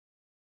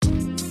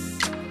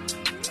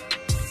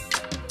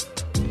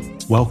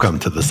Welcome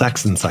to the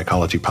Sex and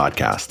Psychology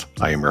Podcast.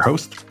 I am your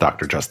host,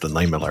 Dr. Justin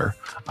Lehmiller.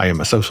 I am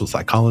a social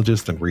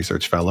psychologist and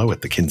research fellow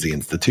at the Kinsey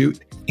Institute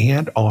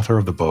and author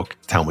of the book,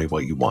 Tell Me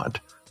What You Want,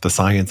 The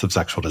Science of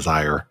Sexual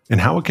Desire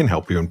and How It Can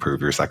Help You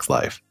Improve Your Sex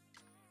Life.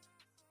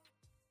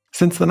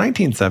 Since the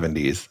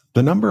 1970s,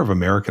 the number of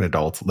American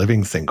adults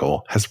living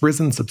single has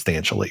risen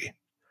substantially.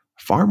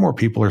 Far more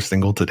people are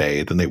single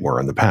today than they were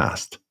in the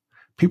past.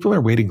 People are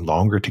waiting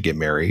longer to get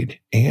married,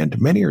 and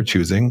many are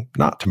choosing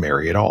not to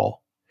marry at all.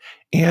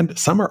 And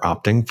some are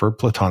opting for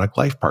platonic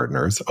life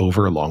partners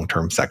over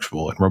long-term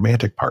sexual and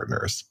romantic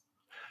partners.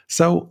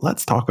 So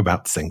let's talk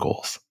about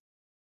singles.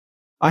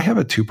 I have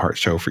a two-part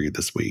show for you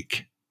this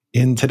week.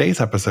 In today's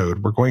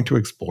episode, we're going to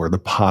explore the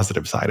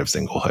positive side of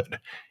singlehood.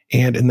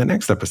 And in the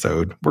next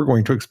episode, we're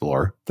going to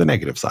explore the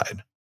negative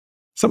side.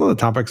 Some of the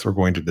topics we're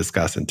going to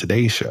discuss in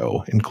today's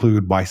show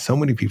include why so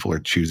many people are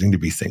choosing to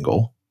be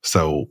single.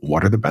 So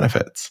what are the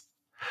benefits?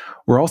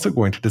 We're also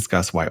going to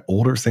discuss why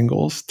older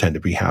singles tend to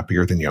be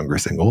happier than younger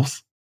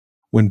singles,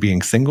 when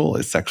being single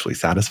is sexually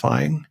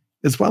satisfying,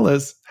 as well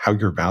as how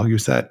your value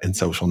set and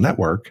social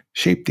network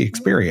shape the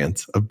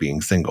experience of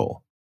being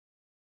single.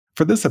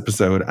 For this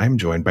episode, I'm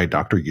joined by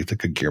Dr.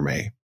 Yuthika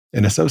Girmay,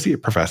 an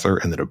associate professor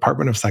in the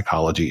Department of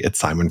Psychology at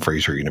Simon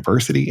Fraser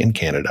University in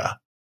Canada.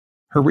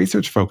 Her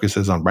research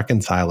focuses on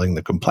reconciling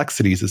the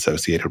complexities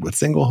associated with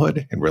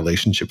singlehood and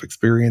relationship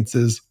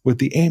experiences with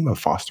the aim of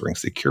fostering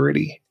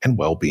security and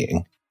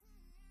well-being.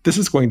 This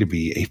is going to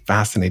be a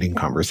fascinating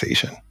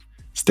conversation.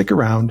 Stick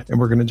around, and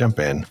we're going to jump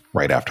in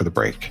right after the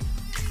break.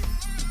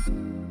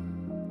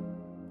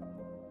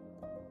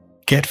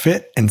 Get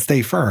fit and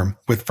stay firm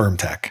with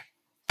FirmTech.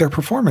 Their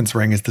performance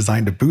ring is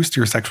designed to boost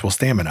your sexual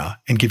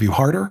stamina and give you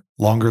harder,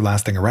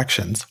 longer-lasting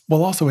erections,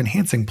 while also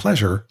enhancing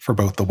pleasure for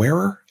both the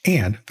wearer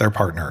and their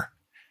partner.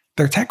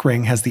 Their tech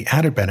ring has the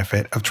added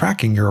benefit of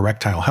tracking your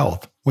erectile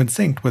health when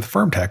synced with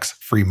FirmTech's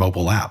free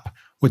mobile app,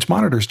 which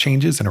monitors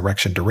changes in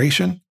erection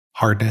duration,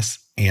 hardness,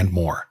 and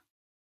more.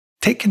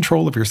 Take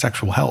control of your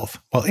sexual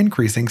health while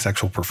increasing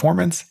sexual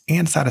performance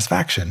and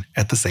satisfaction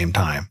at the same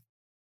time.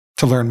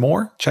 To learn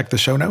more, check the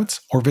show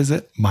notes or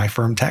visit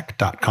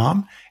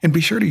myfirmtech.com and be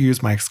sure to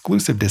use my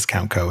exclusive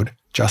discount code,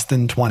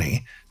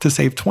 Justin20, to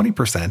save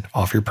 20%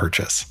 off your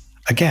purchase.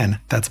 Again,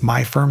 that's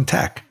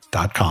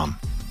myfirmtech.com.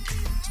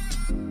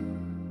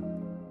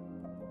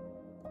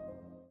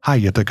 Hi,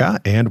 Yuthika,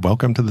 and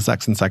welcome to the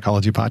Sex and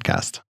Psychology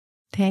Podcast.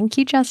 Thank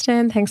you,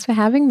 Justin. Thanks for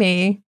having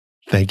me.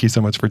 Thank you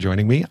so much for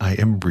joining me. I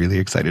am really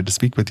excited to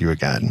speak with you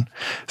again.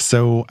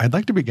 So I'd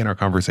like to begin our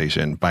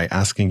conversation by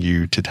asking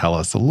you to tell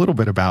us a little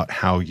bit about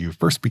how you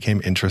first became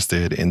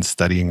interested in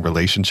studying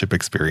relationship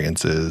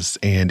experiences,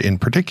 and in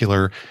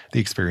particular,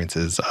 the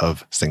experiences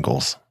of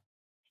singles.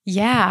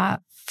 Yeah.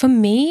 For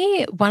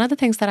me, one of the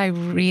things that I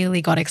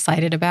really got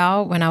excited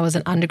about when I was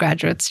an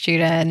undergraduate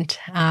student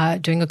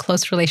doing a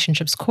close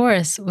relationships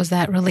course was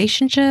that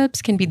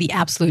relationships can be the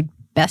absolute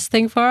best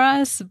thing for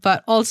us,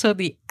 but also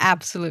the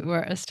absolute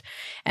worst.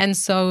 And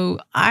so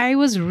I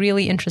was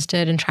really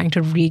interested in trying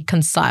to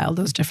reconcile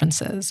those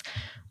differences.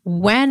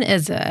 When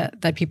is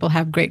it that people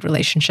have great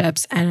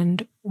relationships,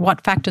 and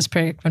what factors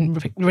predict when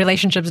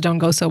relationships don't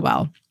go so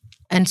well?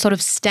 And sort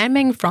of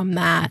stemming from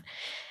that,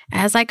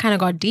 as I kind of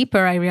got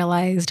deeper, I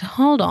realized,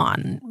 hold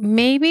on,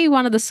 maybe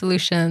one of the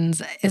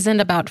solutions isn't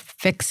about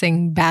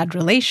fixing bad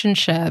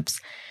relationships,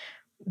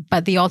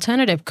 but the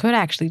alternative could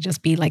actually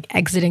just be like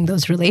exiting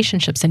those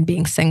relationships and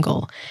being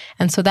single.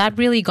 And so that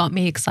really got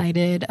me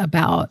excited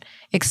about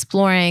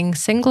exploring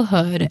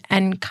singlehood,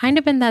 and kind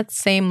of in that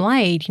same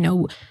light,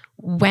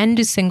 when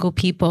do single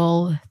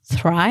people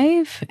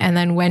thrive? And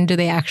then when do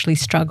they actually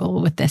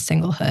struggle with their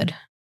singlehood?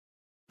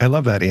 I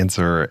love that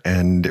answer.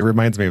 And it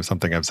reminds me of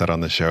something I've said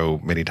on the show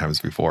many times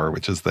before,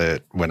 which is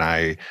that when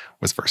I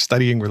was first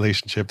studying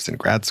relationships in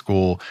grad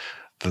school,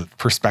 the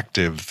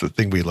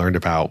thing we learned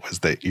about was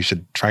that you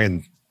should try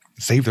and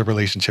save the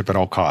relationship at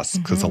all costs,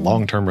 because a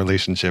long-term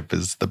relationship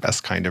is the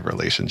best kind of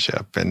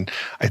relationship. And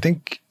I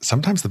think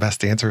sometimes the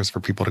best answer is for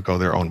people to go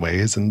their own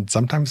ways, and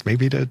sometimes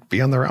maybe to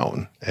be on their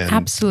own. And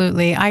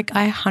absolutely. I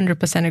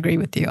 100% agree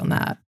with you on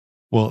that.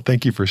 Well,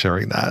 thank you for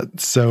sharing that.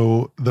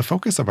 So the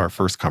focus of our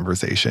first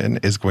conversation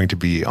is going to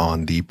be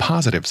on the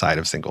positive side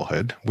of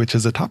singlehood, which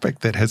is a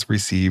topic that has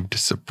received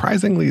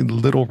surprisingly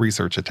little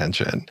research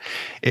attention.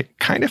 It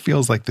kind of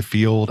feels like the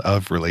field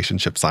of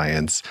relationship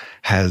science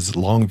has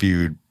long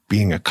viewed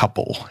being a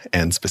couple,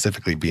 and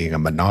specifically being a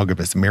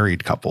monogamous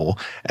married couple,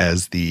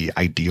 as the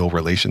ideal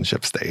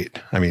relationship state.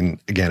 I mean,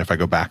 again, if I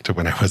go back to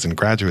when I was in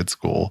graduate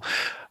school,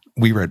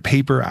 we read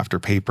paper after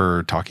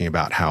paper talking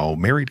about how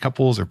married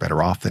couples are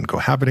better off than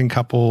cohabiting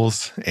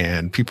couples,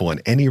 and people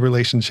in any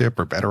relationship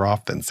are better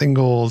off than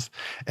singles.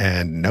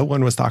 And no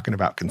one was talking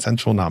about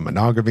consensual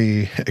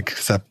non-monogamy,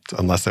 except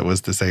unless it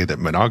was to say that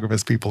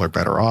monogamous people are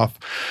better off.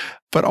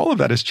 But all of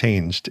that has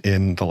changed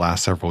in the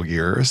last several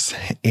years.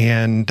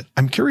 And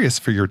I'm curious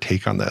for your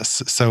take on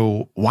this.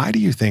 So why do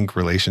you think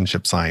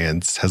relationship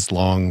science has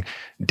long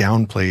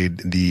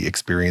downplayed the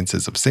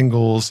experiences of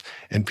singles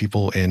and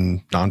people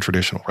in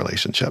non-traditional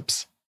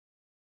relationships?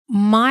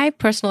 my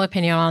personal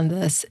opinion on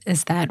this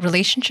is that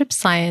relationship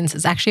science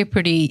is actually a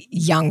pretty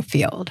young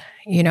field.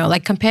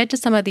 Like compared to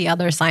some of the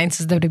other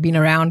sciences that have been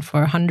around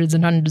for hundreds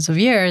and hundreds of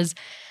years,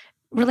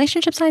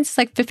 relationship science is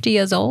like 50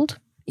 years old.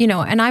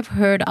 And I've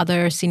heard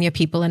other senior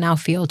people in our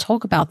field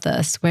talk about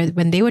this, where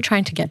when they were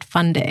trying to get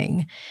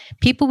funding,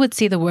 people would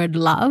see the word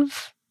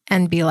love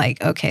and be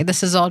like, okay,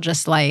 this is all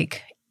just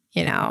like,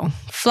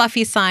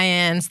 fluffy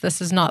science.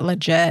 This is not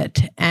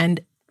legit. And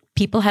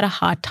people had a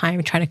hard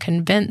time trying to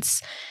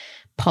convince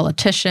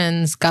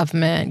politicians,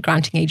 government,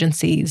 granting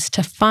agencies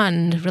to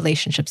fund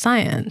relationship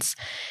science.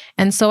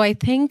 And so I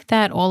think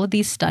that all of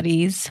these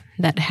studies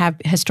that have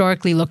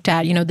historically looked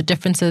at, the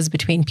differences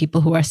between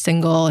people who are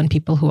single and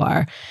people who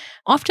are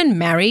often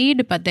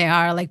married, but there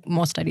are like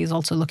more studies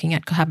also looking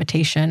at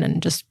cohabitation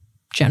and just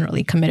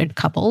generally committed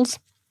couples.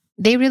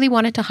 They really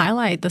wanted to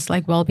highlight this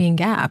like well-being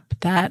gap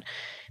that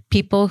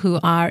people who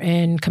are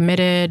in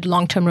committed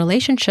long-term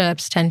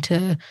relationships tend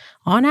to,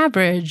 on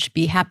average,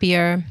 be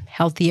happier,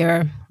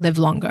 healthier, live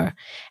longer.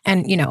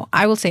 And,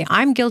 I will say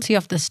I'm guilty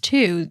of this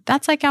too.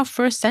 That's like our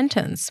first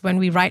sentence when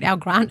we write our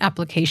grant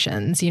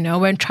applications.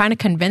 We're trying to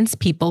convince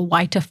people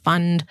why to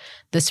fund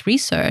this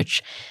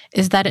research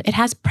is that it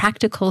has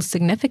practical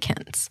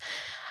significance.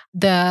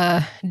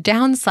 The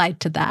downside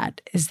to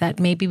that is that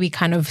maybe we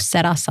kind of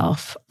set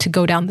ourselves to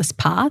go down this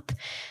path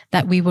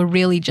that we were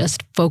really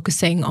just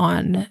focusing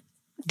on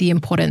the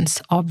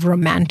importance of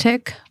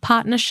romantic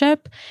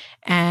partnership,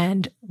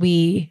 and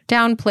we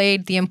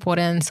downplayed the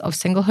importance of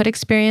singlehood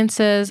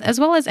experiences as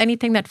well as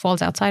anything that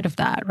falls outside of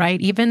that, right?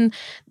 Even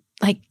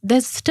like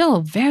there's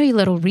still very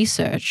little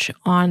research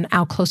on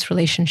our close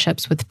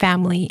relationships with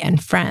family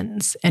and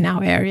friends in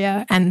our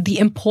area and the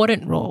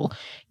important role.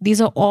 These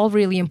are all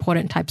really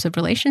important types of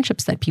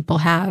relationships that people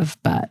have,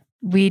 but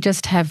we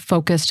just have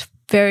focused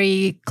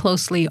very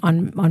closely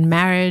on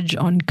marriage,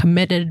 on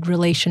committed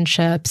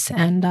relationships,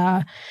 and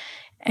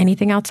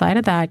anything outside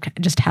of that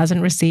just hasn't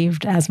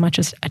received as much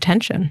as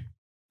attention.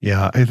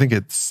 Yeah, I think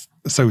it's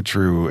so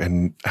true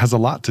and has a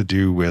lot to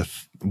do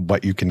with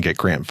what you can get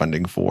grant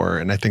funding for.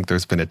 And I think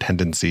there's been a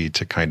tendency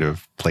to kind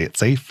of play it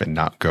safe and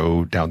not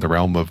go down the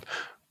realm of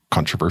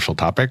controversial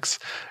topics.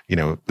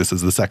 This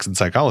is the Sex and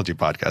Psychology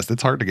podcast.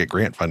 It's hard to get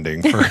grant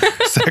funding for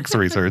sex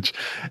research.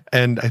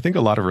 And I think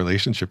a lot of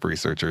relationship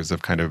researchers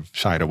have kind of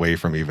shied away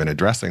from even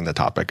addressing the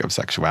topic of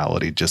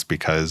sexuality just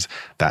because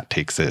that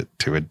takes it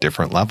to a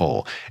different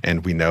level.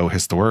 And we know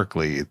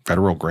historically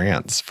federal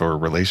grants for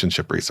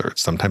relationship research,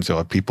 sometimes you'll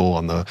have people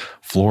on the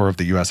floor of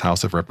the U.S.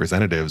 House of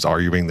Representatives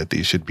arguing that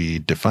these should be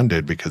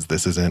defunded because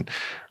this isn't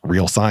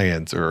real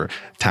science or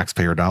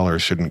taxpayer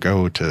dollars shouldn't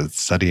go to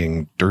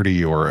studying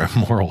dirty or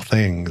immoral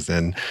things.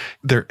 And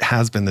there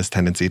has been this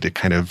tendency to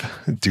kind of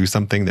do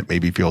something that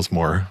maybe feels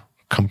more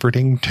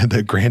comforting to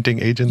the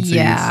granting agencies.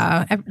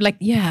 Yeah,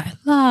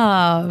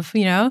 love,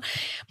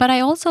 But I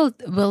also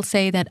will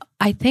say that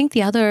I think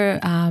the other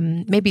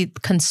maybe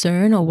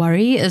concern or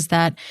worry is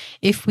that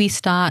if we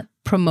start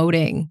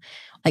promoting,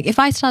 like if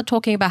I start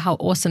talking about how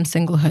awesome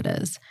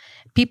singlehood is,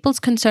 people's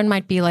concern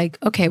might be like,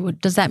 okay, well,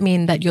 does that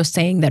mean that you're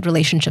saying that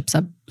relationships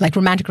are, like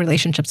romantic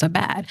relationships are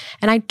bad?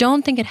 And I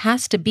don't think it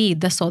has to be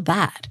this or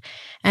that.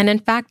 And in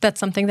fact, that's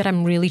something that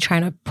I'm really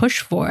trying to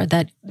push for,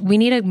 that we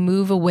need to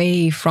move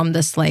away from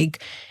this,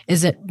 like,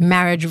 is it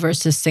marriage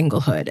versus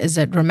singlehood? Is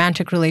it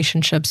romantic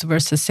relationships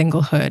versus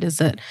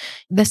singlehood?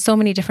 There's so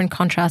many different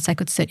contrasts. I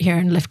could sit here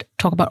and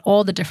talk about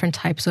all the different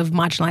types of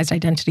marginalized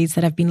identities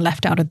that have been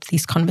left out of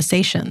these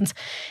conversations.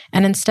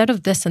 And instead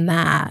of this and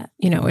that,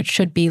 it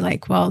should be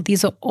like, well,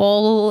 these are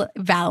all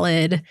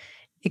valid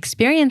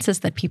experiences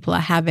that people are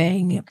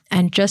having,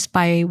 and just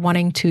by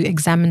wanting to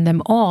examine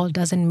them all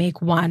doesn't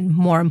make one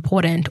more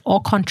important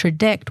or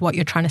contradict what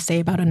you're trying to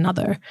say about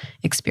another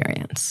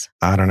experience.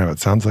 I don't know. It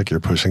sounds like you're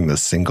pushing the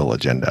single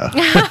agenda.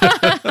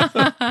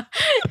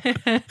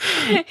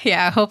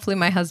 Yeah, hopefully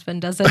my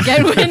husband doesn't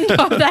get wind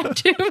of that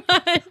too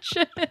much.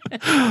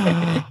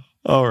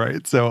 All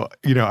right. So,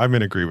 I'm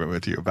in agreement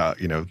with you about,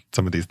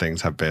 some of these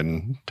things have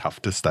been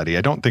tough to study.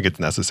 I don't think it's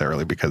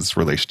necessarily because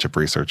relationship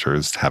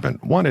researchers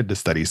haven't wanted to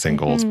study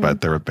singles,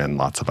 but there have been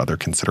lots of other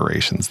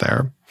considerations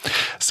there.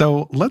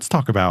 So let's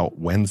talk about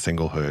when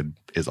singlehood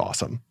is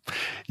awesome.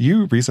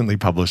 You recently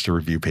published a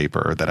review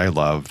paper that I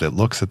love that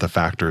looks at the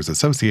factors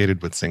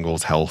associated with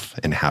singles' health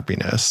and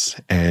happiness.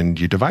 And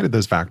you divided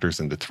those factors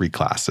into 3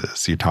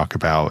 classes. You talk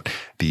about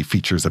the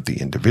features of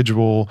the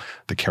individual,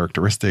 the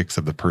characteristics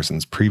of the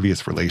person's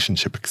previous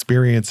relationship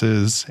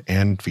experiences,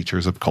 and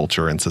features of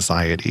culture and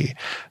society.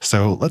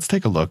 So let's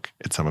take a look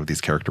at some of these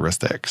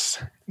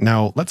characteristics.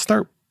 Now, let's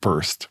start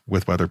first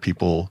with whether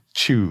people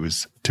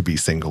choose to be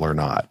single or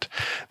not.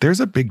 There's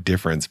a big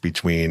difference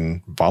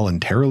between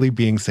voluntarily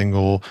being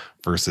single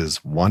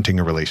versus wanting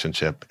a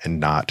relationship and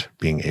not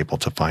being able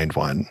to find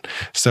one.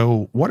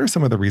 So what are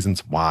some of the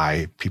reasons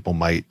why people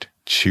might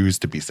choose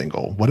to be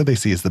single? What do they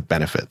see as the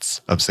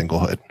benefits of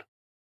singlehood?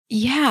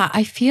 Yeah,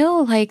 I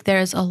feel like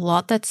there's a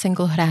lot that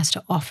singlehood has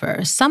to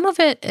offer. Some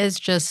of it is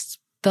just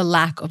the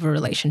lack of a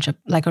relationship,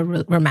 like a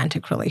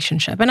romantic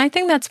relationship. And I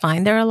think that's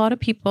fine. There are a lot of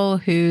people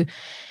who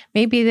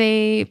maybe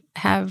they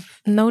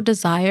have no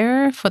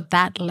desire for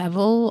that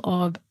level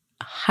of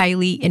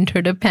highly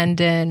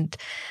interdependent,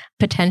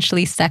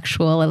 potentially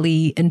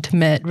sexually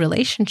intimate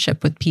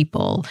relationship with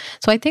people.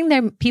 So I think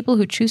there are people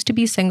who choose to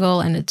be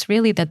single, and it's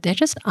really that they're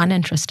just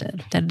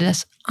uninterested. They're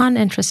just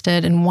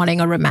uninterested in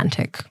wanting a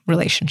romantic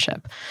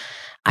relationship.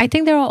 I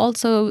think there are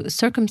also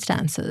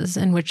circumstances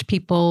in which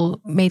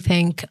people may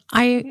think,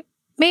 I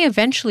may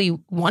eventually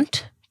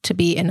want to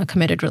be in a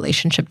committed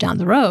relationship down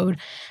the road,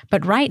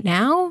 but right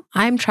now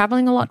I'm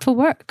traveling a lot for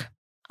work.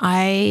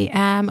 I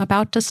am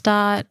about to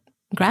start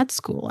grad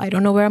school. I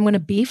don't know where I'm going to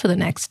be for the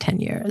next 10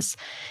 years.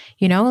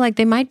 Like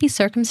there might be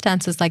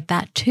circumstances like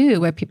that too,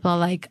 where people are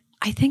like,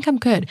 I think I'm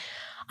good.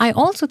 I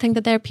also think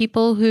that there are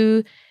people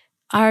who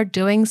are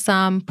doing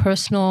some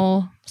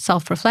personal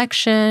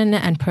self-reflection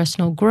and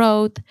personal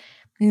growth.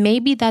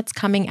 Maybe that's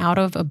coming out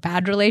of a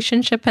bad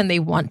relationship and they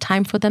want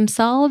time for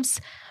themselves.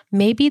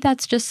 Maybe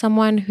that's just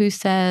someone who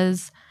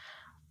says,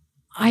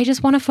 I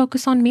just want to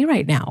focus on me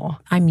right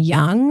now. I'm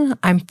young.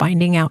 I'm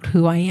finding out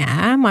who I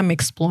am. I'm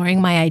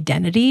exploring my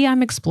identity.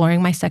 I'm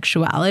exploring my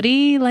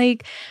sexuality.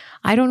 Like,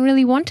 I don't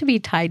really want to be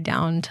tied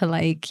down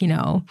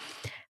to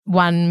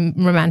one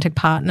romantic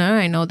partner.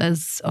 I know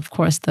there's, of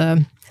course,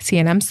 the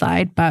CNM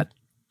side, but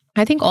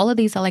I think all of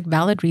these are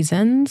valid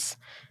reasons.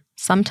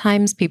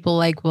 Sometimes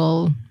people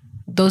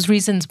those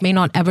reasons may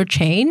not ever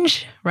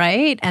change,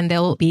 right? And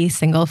they'll be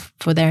single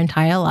for their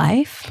entire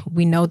life.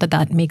 We know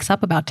that makes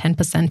up about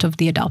 10% of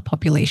the adult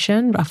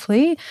population,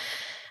 roughly.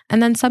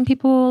 And then some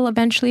people will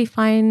eventually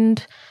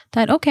find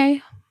that,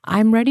 okay,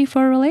 I'm ready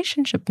for a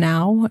relationship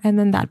now. And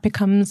then that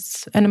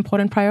becomes an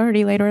important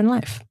priority later in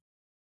life.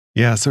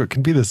 Yeah, so it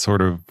can be this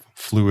sort of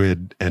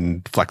fluid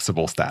and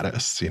flexible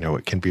status.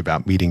 It can be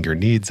about meeting your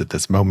needs at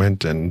this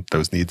moment, and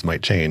those needs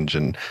might change.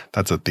 And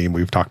that's a theme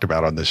we've talked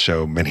about on this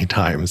show many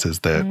times,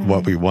 is that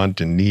what we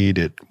want and need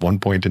at one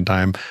point in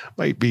time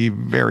might be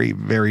very,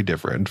 very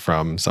different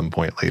from some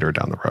point later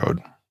down the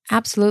road.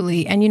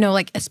 Absolutely. And,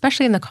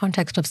 especially in the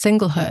context of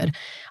singlehood,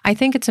 I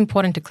think it's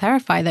important to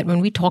clarify that when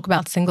we talk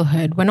about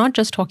singlehood, we're not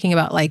just talking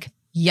about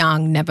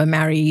young, never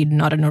married,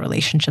 not in a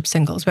relationship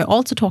singles. We're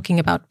also talking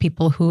about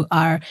people who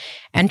are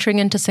entering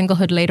into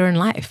singlehood later in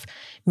life.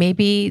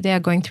 Maybe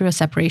they're going through a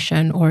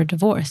separation or a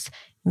divorce.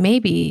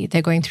 Maybe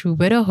they're going through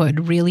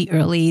widowhood really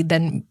early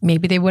than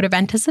maybe they would have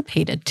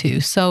anticipated to.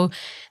 So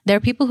there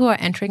are people who are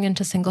entering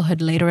into singlehood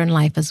later in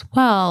life as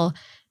well.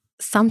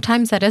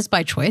 Sometimes that is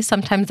by choice.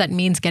 Sometimes that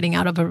means getting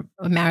out of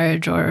a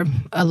marriage or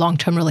a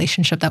long-term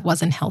relationship that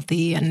wasn't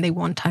healthy and they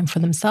want time for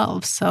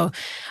themselves. So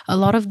a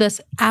lot of this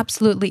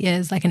absolutely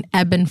is an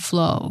ebb and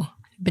flow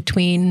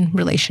between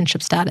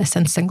relationship status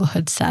and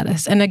singlehood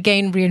status. And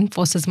again,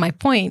 reinforces my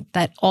point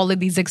that all of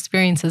these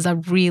experiences are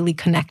really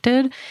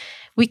connected.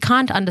 We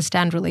can't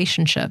understand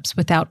relationships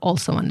without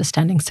also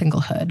understanding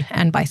singlehood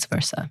and vice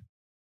versa.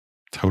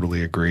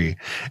 Totally agree.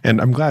 And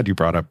I'm glad you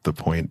brought up the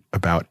point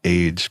about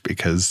age,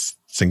 because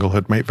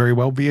singlehood might very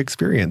well be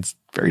experienced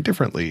very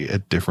differently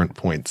at different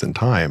points in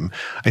time.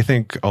 I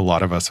think a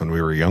lot of us when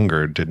we were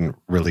younger didn't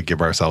really give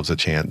ourselves a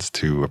chance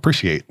to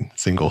appreciate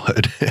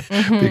singlehood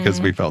because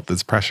we felt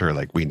this pressure,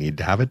 we need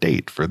to have a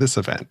date for this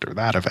event or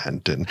that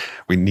event, and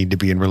we need to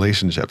be in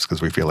relationships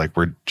because we feel like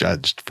we're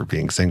judged for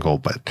being single.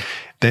 But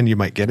then you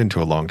might get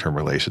into a long-term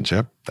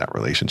relationship, that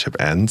relationship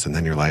ends, and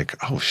then you're like,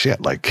 oh shit,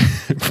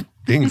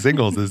 being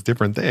single is this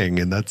different thing.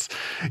 And so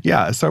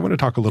I want to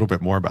talk a little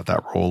bit more about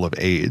that role of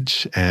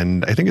age.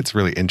 And I think it's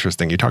really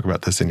interesting. You talk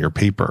about this in your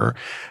paper,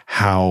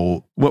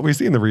 how what we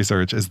see in the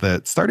research is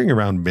that starting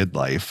around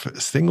midlife,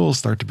 singles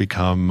start to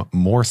become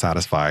more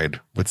satisfied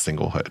with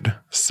singlehood.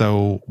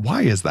 So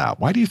why is that?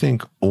 Why do you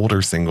think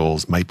older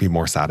singles might be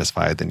more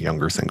satisfied than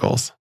younger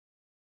singles?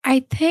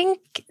 I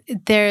think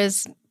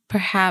there's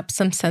perhaps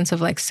some sense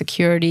of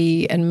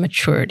security and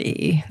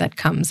maturity that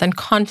comes, and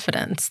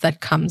confidence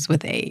that comes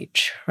with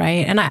age,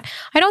 right? And I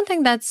don't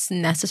think that's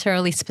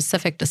necessarily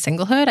specific to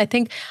singlehood. I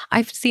think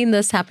I've seen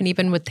this happen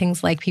even with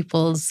things like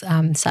people's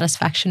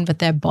satisfaction with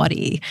their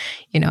body.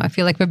 I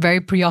feel like we're very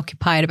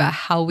preoccupied about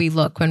how we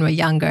look when we're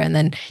younger, and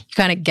then you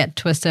kind of get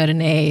to a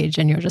certain age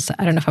and you're just,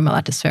 I don't know if I'm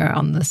allowed to swear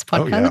on this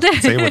podcast. Oh yeah,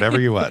 say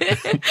whatever you want.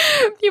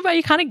 But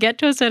you kind of get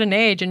to a certain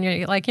age and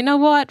you're like, you know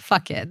what?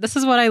 Fuck it. This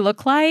is what I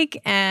look like,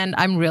 and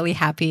I'm really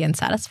happy and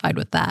satisfied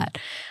with that.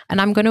 And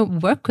I'm going to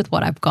work with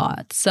what I've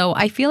got. So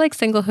I feel like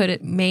singlehood,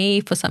 it may,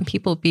 for some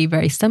people, be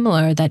very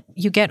similar, that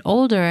you get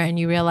older and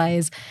you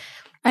realize,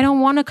 I don't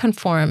want to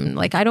conform.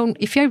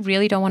 If I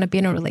really don't want to be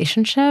in a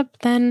relationship,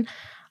 then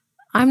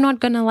I'm not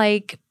going to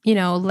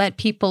let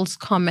people's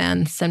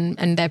comments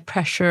and their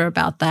pressure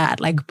about that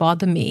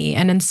bother me.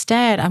 And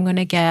instead, I'm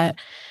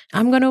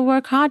going to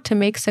work hard to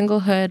make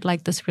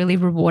singlehood this really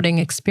rewarding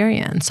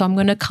experience. So I'm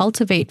going to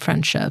cultivate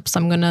friendships.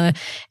 I'm going to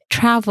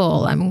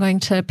travel. I'm going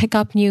to pick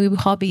up new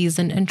hobbies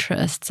and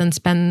interests and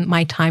spend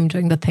my time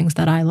doing the things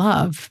that I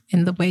love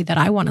in the way that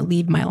I want to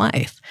lead my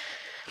life.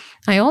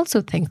 I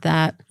also think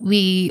that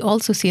we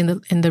also see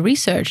in the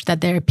research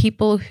that there are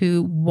people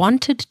who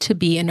wanted to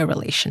be in a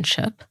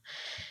relationship.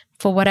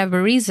 For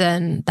whatever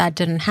reason, that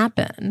didn't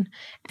happen.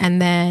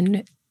 And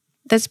then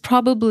there's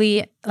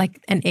probably like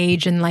an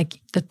age in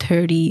like the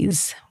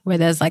 30s where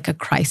there's like a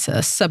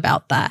crisis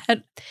about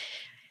that.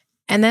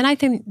 And then I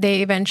think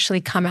they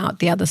eventually come out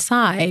the other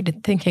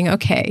side thinking,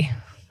 okay,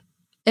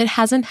 it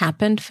hasn't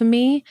happened for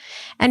me.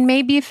 And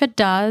maybe if it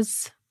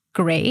does,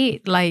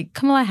 great. Like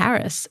Kamala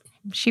Harris,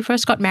 she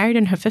first got married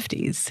in her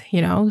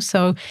 50s,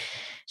 so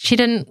she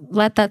didn't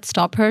let that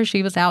stop her.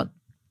 She was out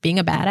being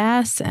a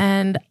badass.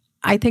 And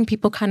I think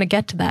people kind of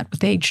get to that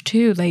with age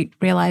too. They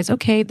realize,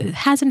 okay, it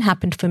hasn't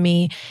happened for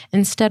me.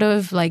 Instead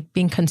of like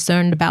being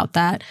concerned about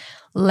that,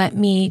 let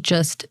me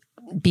just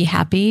be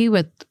happy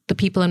with the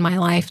people in my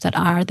life that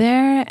are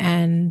there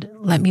and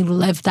let me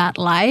live that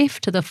life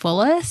to the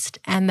fullest.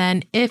 And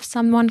then if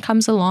someone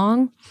comes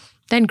along,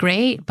 then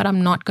great. But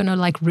I'm not going to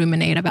like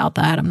ruminate about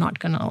that. I'm not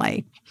going to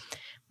like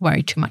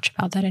worry too much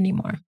about that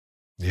anymore.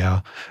 Yeah.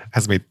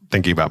 Has me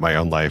thinking about my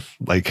own life.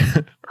 Like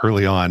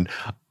early on,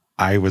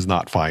 I was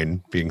not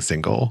fine being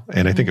single.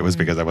 And I think it was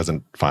because I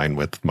wasn't fine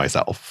with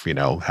myself,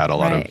 had a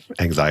lot of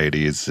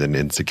anxieties and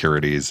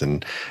insecurities.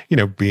 And,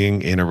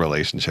 being in a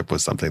relationship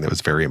was something that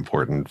was very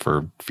important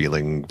for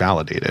feeling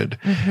validated.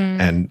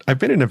 And I've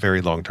been in a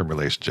very long-term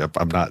relationship.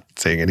 I'm not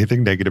saying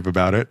anything negative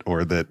about it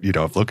or that,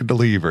 I'm looking to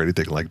leave or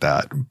anything like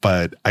that.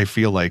 But I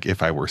feel like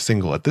if I were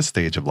single at this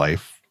stage of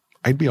life,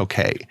 I'd be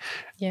okay.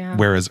 Yeah.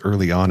 Whereas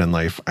early on in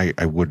life,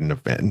 I wouldn't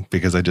have been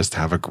because I just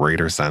have a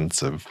greater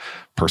sense of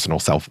personal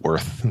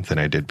self-worth than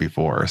I did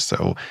before.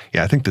 So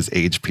yeah, I think this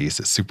age piece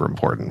is super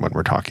important when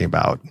we're talking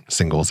about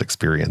singles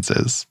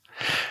experiences.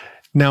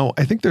 Now,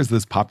 I think there's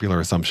this popular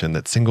assumption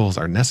that singles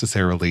are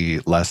necessarily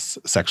less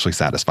sexually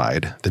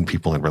satisfied than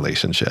people in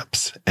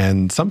relationships.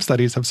 And some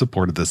studies have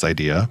supported this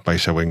idea by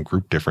showing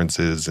group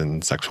differences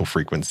in sexual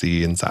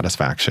frequency and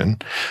satisfaction.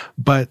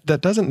 But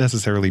that doesn't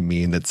necessarily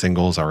mean that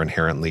singles are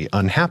inherently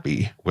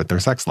unhappy with their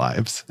sex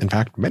lives. In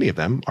fact, many of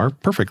them are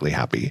perfectly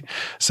happy.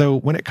 So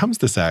when it comes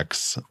to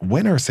sex,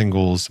 when are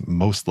singles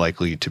most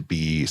likely to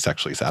be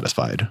sexually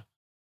satisfied?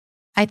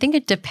 I think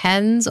it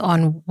depends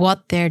on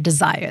what their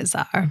desires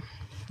are.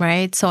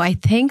 Right? So I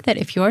think that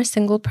if you're a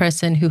single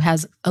person who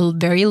has a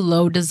very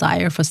low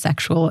desire for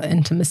sexual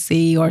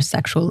intimacy or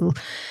sexual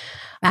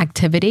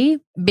activity,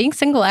 being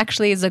single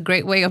actually is a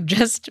great way of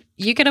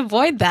you can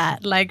avoid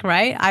that. Like,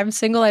 right? I'm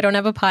single. I don't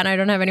have a partner. I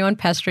don't have anyone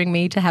pestering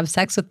me to have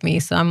sex with me.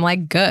 So I'm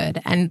like,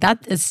 good. And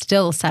that is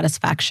still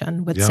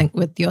satisfaction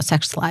with your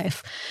sex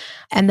life.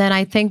 And then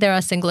I think there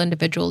are single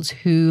individuals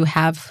who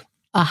have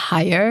a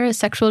higher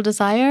sexual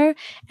desire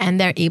and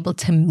they're able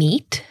to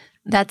meet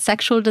that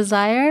sexual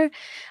desire.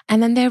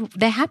 And then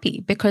they're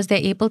happy because they're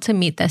able to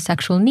meet their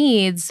sexual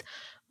needs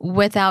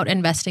without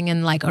investing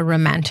in like a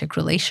romantic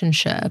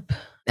relationship.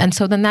 And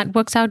so then that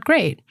works out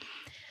great.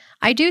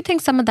 I do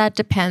think some of that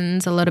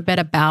depends a little bit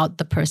about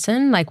the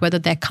person, like whether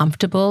they're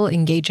comfortable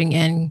engaging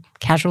in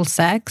casual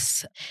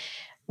sex,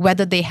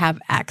 whether they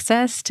have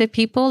access to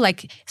people.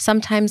 Like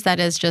sometimes that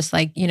is just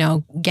like,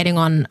 getting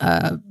on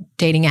a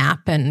dating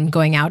app and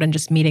going out and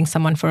just meeting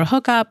someone for a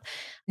hookup.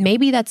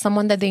 Maybe that's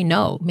someone that they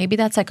know. Maybe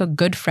that's like a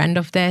good friend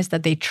of theirs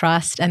that they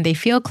trust and they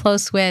feel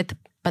close with,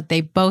 but they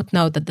both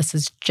know that this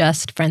is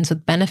just friends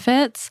with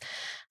benefits.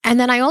 And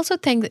then I also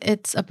think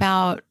it's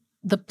about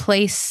the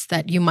place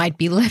that you might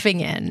be living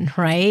in,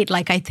 right?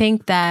 Like I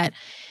think that,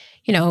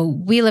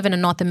 we live in a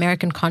North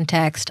American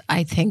context.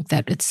 I think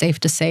that it's safe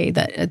to say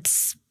that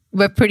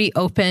we're pretty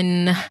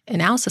open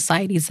in our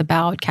societies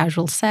about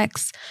casual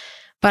sex.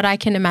 But I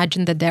can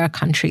imagine that there are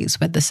countries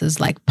where this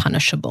is like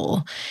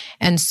punishable.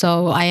 And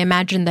so I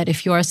imagine that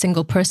if you're a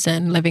single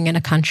person living in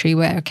a country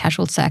where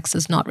casual sex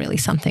is not really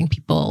something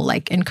people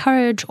like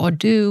encourage or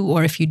do,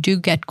 or if you do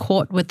get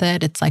caught with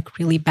it, it's like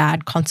really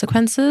bad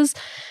consequences,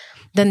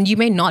 then you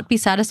may not be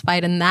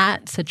satisfied in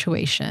that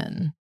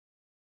situation.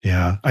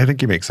 Yeah, I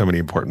think you make so many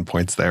important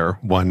points there.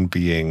 One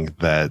being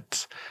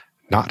that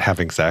not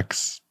having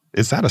sex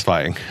is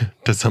satisfying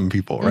to some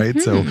people,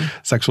 right? So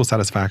sexual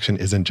satisfaction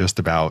isn't just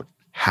about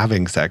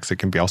having sex. It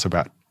can be also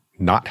about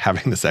not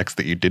having the sex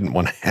that you didn't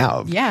want to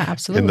have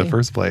in the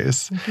first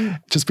place.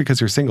 Just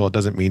because you're single, it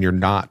doesn't mean you're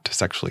not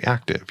sexually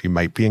active. You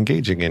might be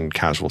engaging in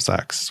casual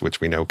sex, which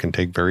we know can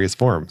take various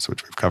forms,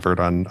 which we've covered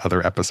on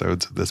other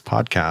episodes of this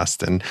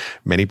podcast. And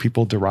many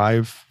people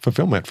derive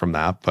fulfillment from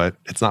that, but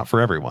it's not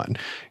for everyone,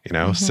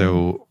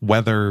 So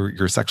whether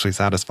you're sexually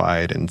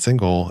satisfied and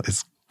single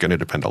is going to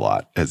depend a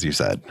lot, as you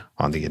said,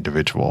 on the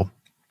individual.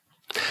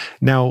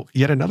 Now,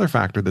 yet another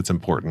factor that's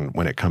important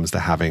when it comes to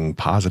having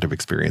positive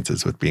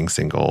experiences with being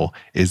single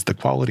is the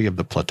quality of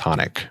the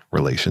platonic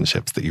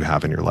relationships that you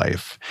have in your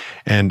life.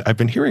 And I've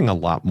been hearing a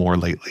lot more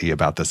lately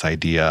about this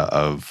idea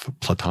of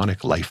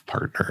platonic life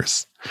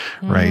partners,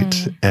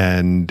 right?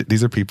 And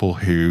these are people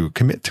who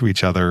commit to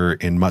each other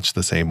in much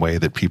the same way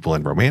that people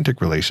in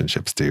romantic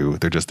relationships do.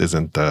 There just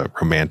isn't the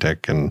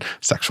romantic and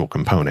sexual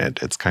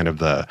component. It's kind of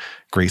the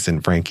Grace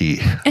and Frankie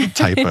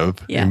type of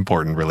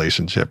important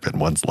relationship in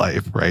one's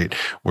life, right?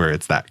 Where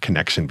it's that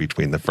connection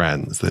between the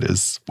friends that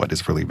is what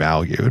is really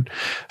valued.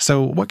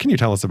 So what can you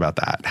tell us about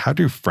that? How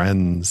do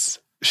friends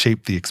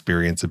shape the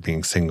experience of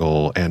being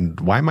single, and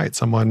why might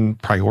someone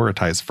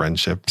prioritize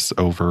friendships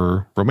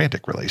over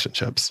romantic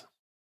relationships?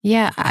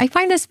 Yeah, I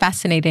find this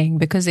fascinating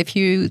because if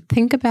you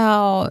think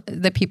about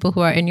the people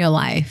who are in your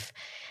life,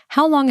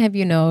 how long have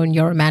you known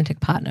your romantic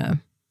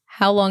partner?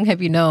 How long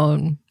have you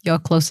known your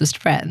closest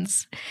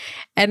friends?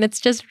 And it's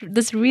just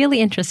this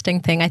really interesting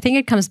thing. I think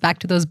it comes back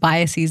to those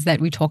biases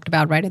that we talked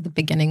about right at the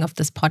beginning of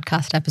this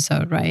podcast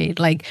episode, right?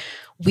 Like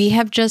we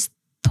have just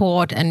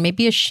thought and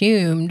maybe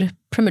assumed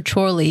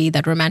prematurely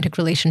that romantic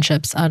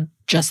relationships are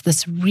just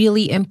this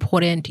really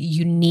important,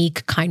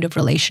 unique kind of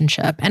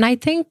relationship. And I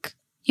think,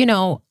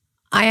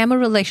 I am a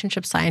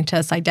relationship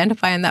scientist,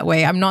 identify in that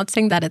way. I'm not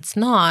saying that it's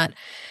not,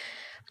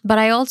 but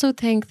I also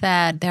think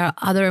that there are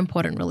other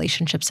important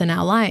relationships in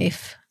our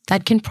life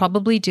that can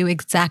probably do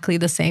exactly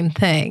the same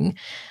thing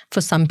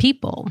for some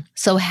people.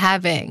 So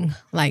having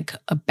like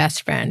a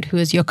best friend who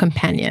is your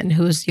companion,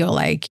 who is your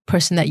like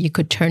person that you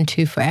could turn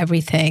to for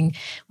everything,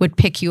 would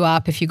pick you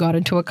up if you got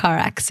into a car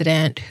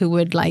accident, who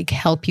would like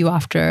help you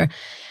after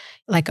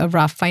like a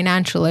rough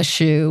financial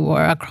issue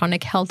or a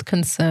chronic health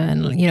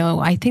concern.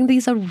 I think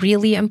these are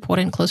really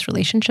important close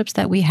relationships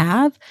that we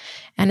have,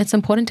 and it's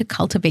important to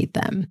cultivate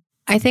them.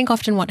 I think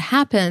often what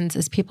happens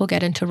is people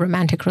get into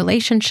romantic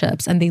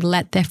relationships and they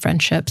let their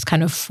friendships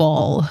kind of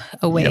fall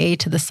away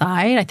to the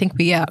side. I think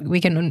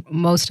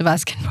most of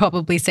us can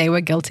probably say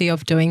we're guilty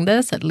of doing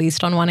this, at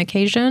least on one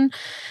occasion.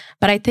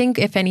 But I think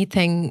if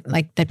anything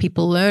like that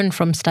people learn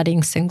from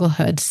studying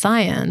singlehood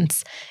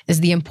science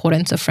is the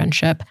importance of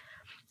friendship,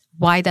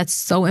 why that's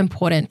so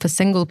important for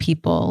single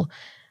people,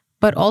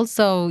 but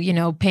also,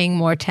 paying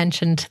more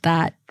attention to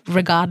that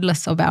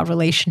regardless of our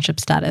relationship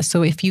status.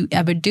 So if you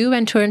ever do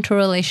enter into a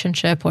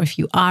relationship or if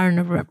you are in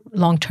a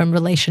long-term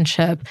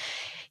relationship,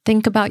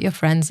 think about your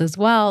friends as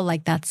well.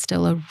 Like that's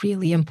still a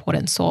really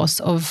important source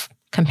of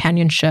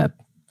companionship,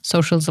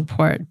 social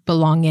support,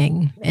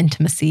 belonging,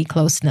 intimacy,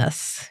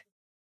 closeness.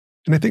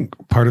 And I think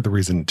part of the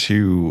reason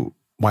too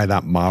why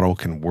that model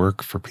can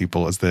work for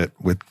people is that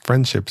with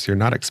friendships, you're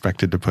not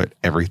expected to put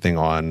everything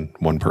on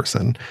one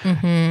person.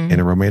 In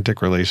a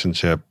romantic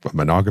relationship, a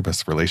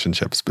monogamous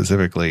relationship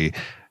specifically,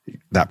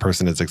 that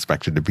person is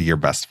expected to be your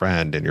best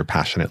friend and your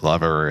passionate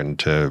lover and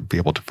to be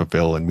able to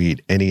fulfill and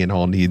meet any and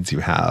all needs you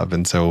have.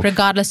 And so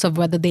regardless of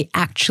whether they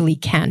actually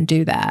can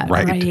do that,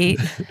 right?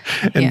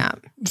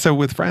 So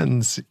with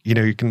friends,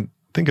 you can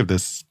think of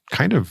this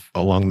kind of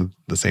along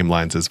the same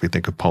lines as we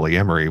think of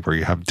polyamory, where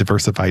you have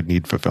diversified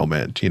need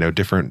fulfillment,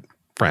 different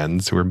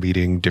friends who are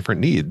meeting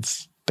different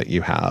needs that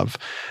you have,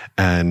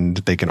 and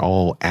they can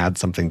all add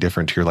something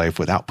different to your life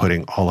without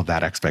putting all of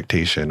that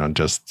expectation on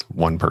just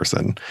one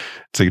person.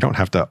 So you don't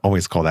have to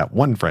always call that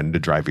one friend to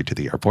drive you to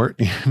the airport.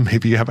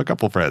 Maybe you have a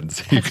couple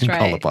friends you can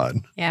call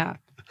upon. Yeah.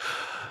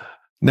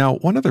 Now,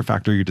 one other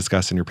factor you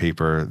discuss in your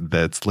paper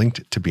that's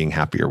linked to being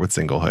happier with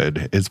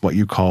singlehood is what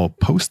you call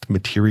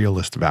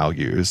post-materialist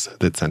values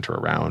that center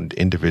around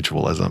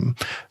individualism.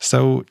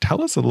 So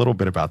tell us a little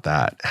bit about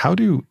that. How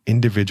do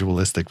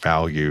individualistic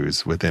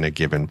values within a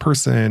given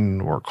person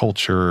or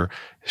culture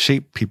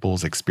shape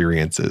people's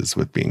experiences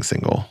with being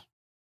single?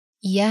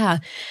 Yeah.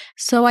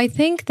 So I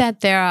think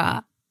that there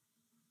are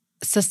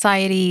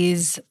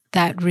societies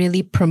that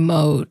really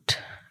promote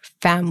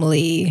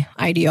family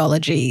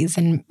ideologies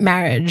and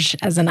marriage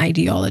as an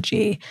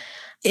ideology.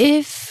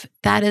 If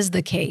that is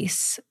the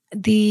case,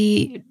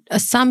 the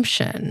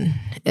assumption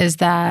is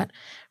that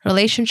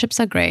relationships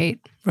are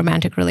great,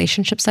 romantic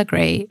relationships are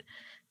great,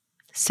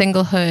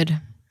 singlehood,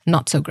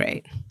 not so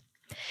great.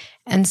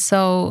 And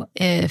so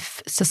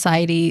if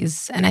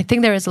societies, and I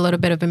think there is a little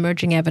bit of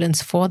emerging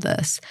evidence for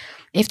this,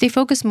 if they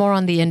focus more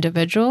on the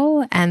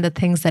individual and the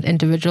things that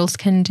individuals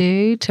can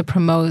do to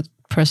promote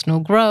personal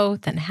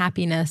growth and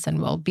happiness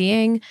and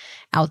well-being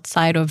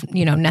outside of,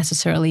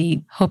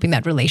 necessarily hoping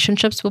that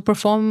relationships will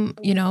perform,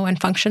 and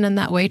function in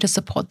that way to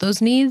support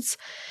those needs,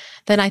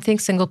 then I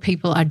think single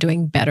people are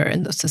doing better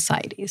in those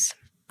societies.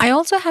 I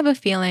also have a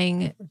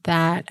feeling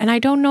that, and I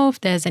don't know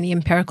if there's any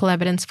empirical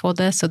evidence for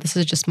this, so this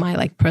is just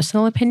my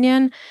personal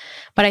opinion,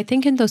 but I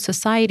think in those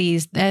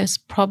societies, there's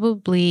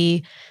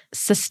probably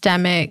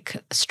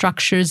systemic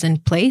structures in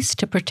place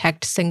to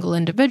protect single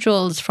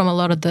individuals from a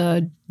lot of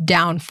the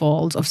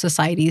downfalls of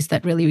societies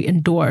that really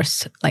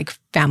endorse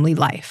family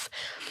life.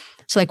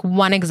 So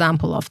one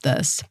example of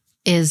this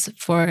is,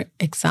 for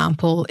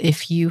example,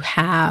 if you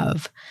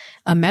have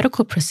a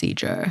medical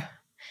procedure,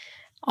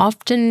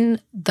 often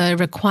the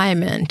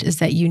requirement is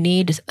that you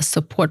need a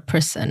support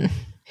person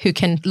who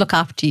can look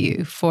after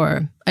you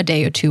for a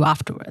day or two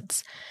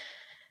afterwards.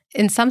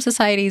 In some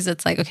societies,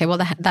 it's okay, well,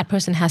 that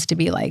person has to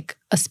be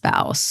a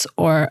spouse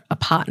or a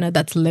partner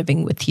that's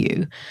living with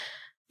you.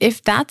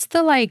 If that's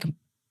the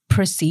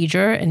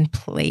procedure in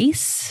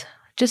place,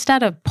 just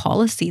at a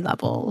policy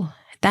level,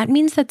 that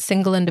means that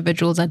single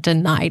individuals are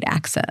denied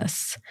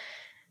access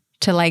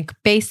to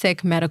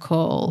basic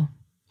medical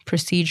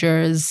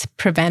procedures,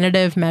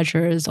 preventative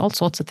measures, all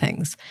sorts of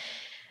things.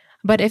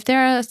 But if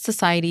there are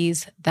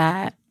societies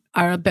that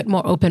are a bit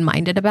more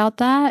open-minded about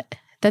that,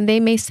 then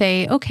they may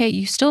say, okay,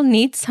 you still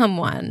need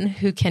someone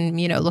who can,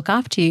 look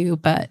after you,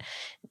 but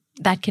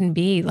that can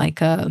be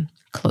a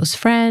close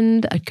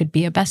friend, it could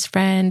be a best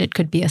friend, it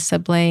could be a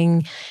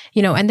sibling,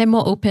 and they're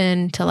more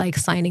open to like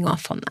signing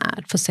off on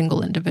that for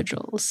single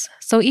individuals.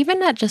 So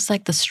even at just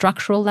like the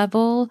structural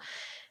level,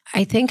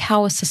 I think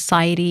how a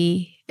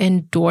society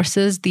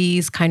endorses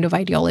these kind of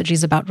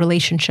ideologies about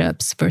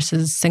relationships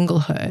versus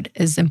singlehood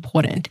is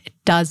important. It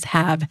does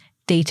have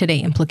day-to-day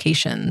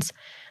implications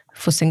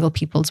for single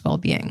people's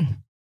well-being.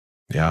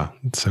 Yeah,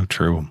 it's so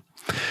true.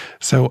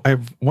 So I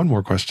have one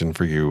more question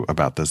for you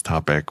about this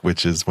topic,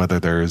 which is whether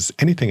there's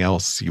anything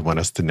else you want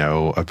us to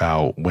know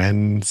about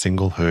when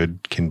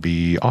singlehood can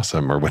be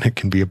awesome or when it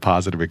can be a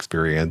positive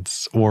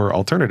experience, or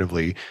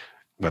alternatively,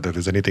 whether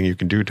there's anything you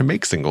can do to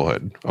make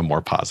singlehood a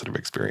more positive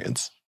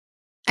experience.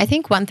 I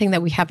think one thing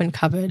that we haven't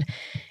covered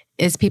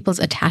is people's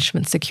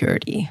attachment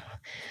security.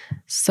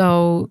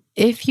 So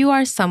if you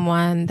are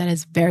someone that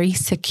is very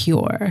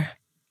secure,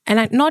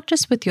 and not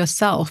just with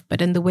yourself,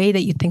 but in the way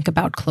that you think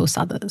about close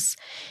others.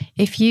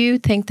 If you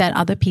think that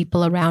other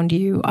people around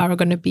you are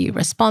going to be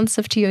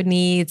responsive to your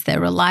needs,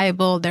 they're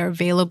reliable, they're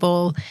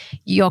available,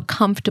 you're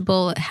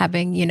comfortable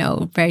having,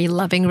 very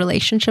loving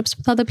relationships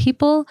with other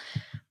people,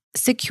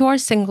 secure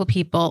single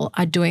people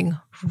are doing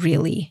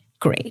really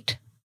great.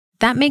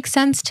 That makes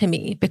sense to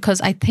me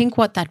because I think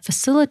what that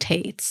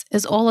facilitates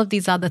is all of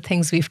these other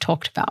things we've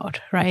talked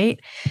about, right?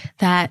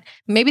 That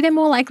maybe they're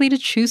more likely to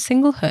choose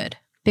singlehood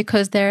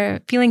because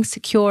they're feeling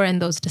secure in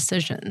those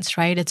decisions,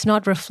 right? It's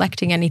not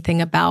reflecting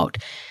anything about,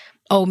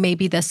 oh,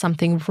 maybe there's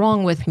something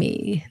wrong with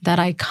me that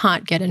I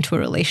can't get into a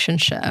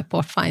relationship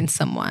or find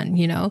someone,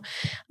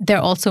 They're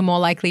also more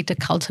likely to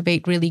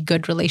cultivate really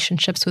good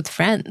relationships with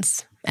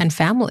friends and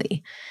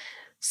family.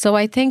 So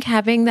I think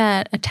having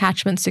that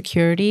attachment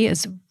security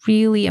is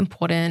really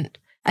important.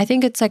 I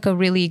think it's like a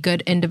really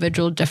good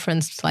individual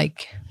difference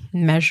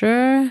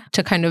measure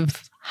to kind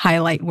of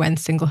highlight when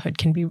singlehood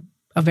can be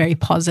a very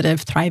positive,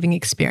 thriving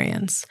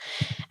experience.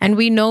 And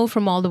we know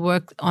from all the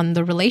work on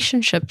the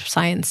relationship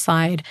science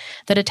side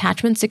that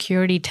attachment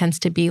security tends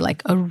to be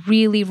like a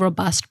really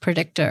robust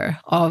predictor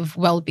of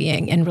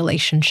well-being in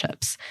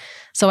relationships.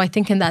 So I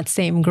think in that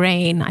same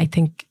grain, I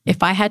think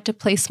if I had to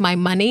place my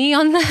money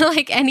on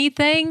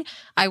anything,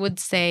 I would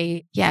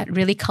say,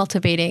 really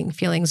cultivating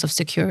feelings of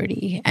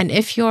security. And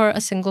if you're a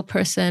single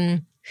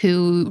person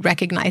who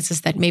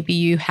recognizes that maybe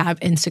you have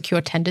insecure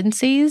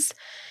tendencies,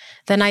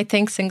 then I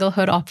think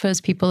singlehood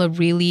offers people a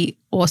really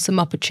awesome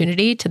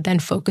opportunity to then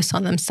focus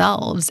on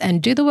themselves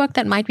and do the work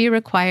that might be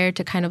required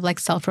to kind of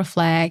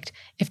self-reflect.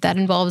 If that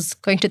involves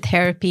going to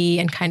therapy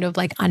and kind of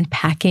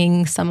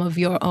unpacking some of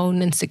your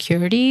own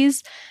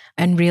insecurities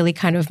and really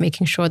kind of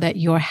making sure that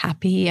you're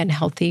happy and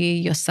healthy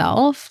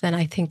yourself, then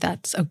I think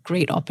that's a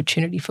great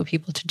opportunity for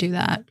people to do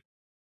that.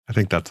 I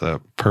think that's a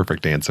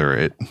perfect answer.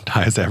 It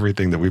ties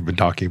everything that we've been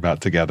talking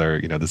about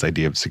together, this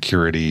idea of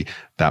security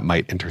that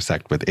might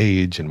intersect with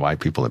age and why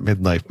people at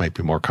midlife might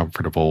be more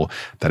comfortable,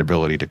 that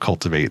ability to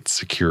cultivate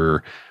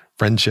secure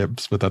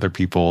friendships with other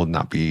people,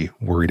 not be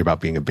worried about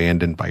being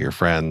abandoned by your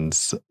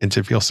friends, and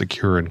to feel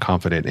secure and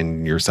confident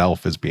in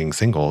yourself as being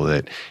single,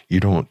 that you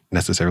don't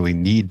necessarily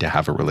need to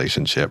have a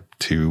relationship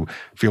to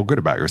feel good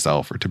about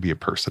yourself or to be a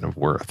person of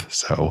worth.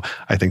 So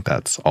I think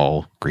that's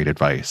all great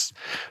advice.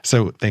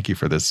 So thank you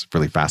for this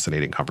really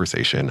fascinating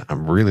conversation.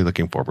 I'm really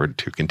looking forward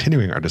to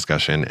continuing our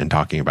discussion and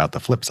talking about the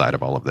flip side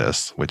of all of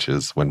this, which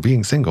is when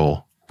being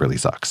single really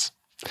sucks.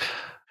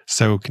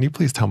 So can you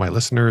please tell my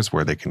listeners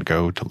where they can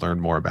go to learn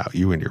more about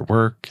you and your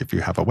work? If you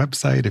have a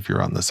website, if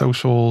you're on the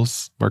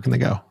socials, where can they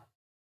go?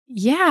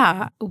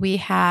 Yeah, we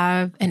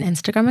have an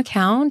Instagram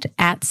account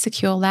at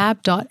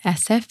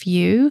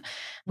securelab.sfu.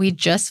 We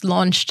just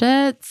launched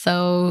it,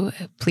 so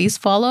please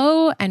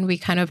follow. And we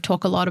kind of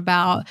talk a lot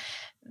about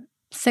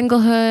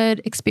singlehood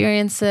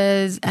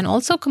experiences and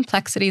also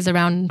complexities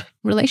around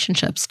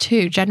relationships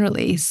too,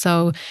 generally.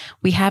 So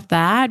we have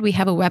that. We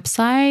have a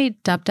website,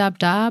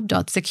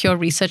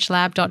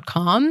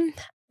 www.secureresearchlab.com.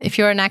 If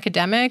you're an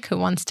academic who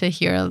wants to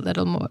hear a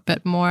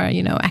bit more,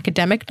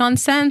 academic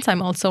nonsense,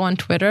 I'm also on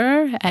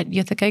Twitter at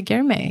Yuthika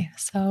Girme.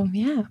 So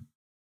yeah.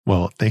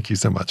 Well, thank you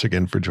so much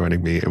again for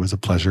joining me. It was a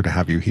pleasure to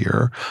have you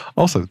here.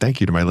 Also, thank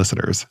you to my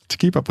listeners. To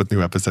keep up with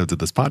new episodes of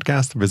this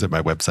podcast, visit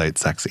my website,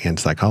 Sex and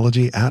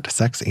Psychology, at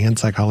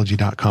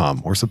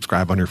sexandpsychology.com, or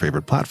subscribe on your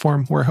favorite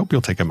platform, where I hope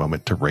you'll take a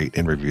moment to rate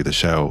and review the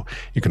show.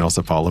 You can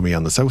also follow me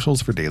on the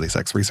socials for daily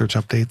sex research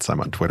updates. I'm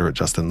on Twitter at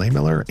Justin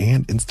Lehmiller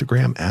and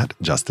Instagram at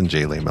Justin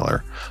J.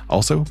 Lehmiller.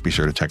 Also, be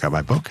sure to check out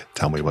my book,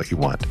 Tell Me What You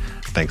Want.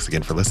 Thanks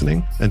again for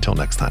listening. Until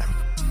next time.